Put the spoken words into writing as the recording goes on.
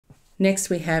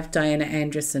Next, we have Diana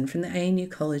Anderssen from the ANU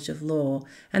College of Law,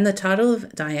 and the title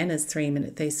of Diana's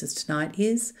 3-minute thesis tonight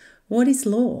is, What is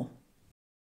Law?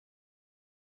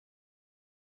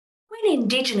 When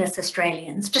Indigenous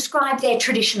Australians describe their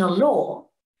traditional law,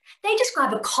 they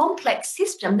describe a complex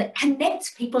system that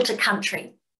connects people to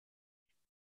country.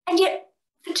 And yet,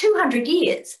 for 200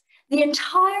 years, the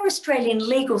entire Australian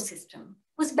legal system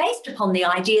was based upon the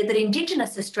idea that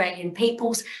Indigenous Australian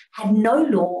peoples had no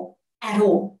law at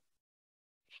all.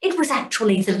 It was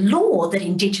actually the law that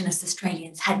Indigenous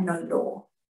Australians had no law,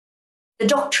 the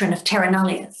doctrine of terra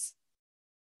nullius.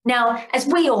 Now, as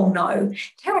we all know,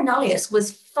 terra nullius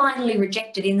was finally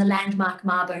rejected in the landmark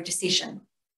Mabo decision,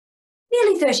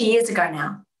 nearly 30 years ago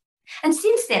now. And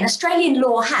since then, Australian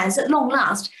law has, at long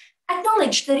last,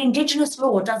 acknowledged that Indigenous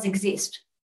law does exist.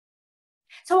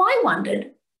 So I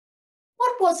wondered,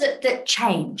 what was it that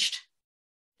changed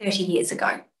 30 years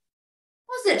ago?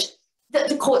 Was it that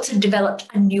the courts had developed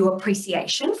a new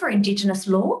appreciation for Indigenous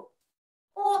law?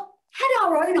 Or had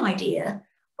our own idea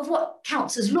of what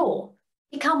counts as law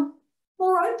become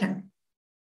more open?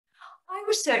 I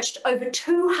researched over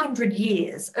 200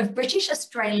 years of British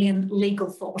Australian legal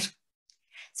thought,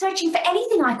 searching for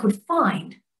anything I could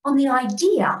find on the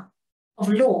idea of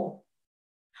law.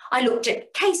 I looked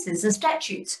at cases and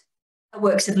statutes,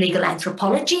 works of legal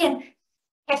anthropology and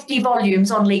hefty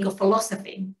volumes on legal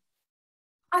philosophy.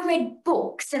 I read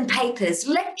books and papers,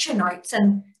 lecture notes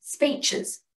and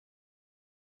speeches.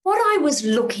 What I was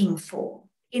looking for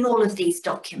in all of these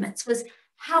documents was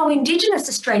how Indigenous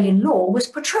Australian law was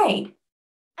portrayed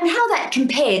and how that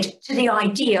compared to the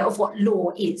idea of what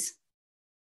law is.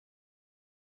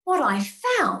 What I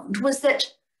found was that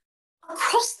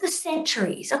across the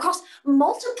centuries, across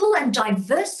multiple and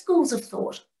diverse schools of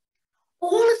thought,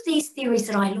 all of these theories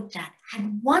that I looked at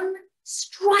had one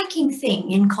striking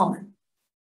thing in common.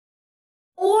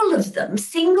 All of them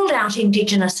singled out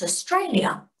Indigenous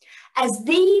Australia as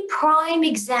the prime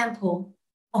example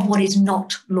of what is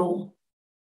not law.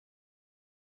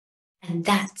 And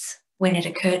that's when it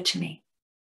occurred to me.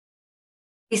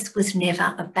 This was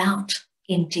never about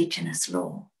Indigenous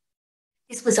law.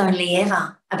 This was only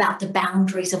ever about the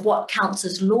boundaries of what counts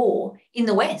as law in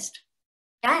the West,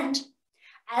 and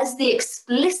as the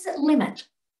explicit limit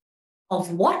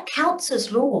of what counts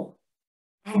as law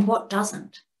and what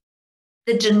doesn't.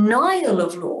 The denial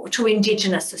of law to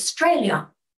Indigenous Australia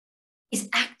is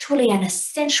actually an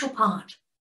essential part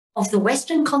of the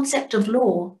Western concept of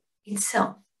law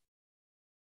itself,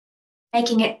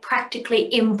 making it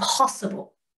practically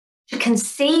impossible to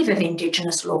conceive of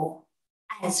Indigenous law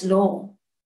as law.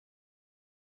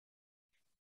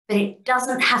 But it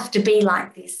doesn't have to be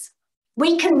like this.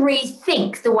 We can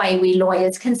rethink the way we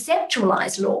lawyers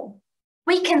conceptualise law.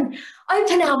 We can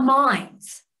open our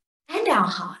minds and our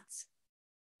hearts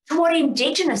to what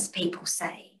Indigenous people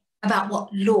say about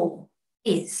what law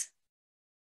is.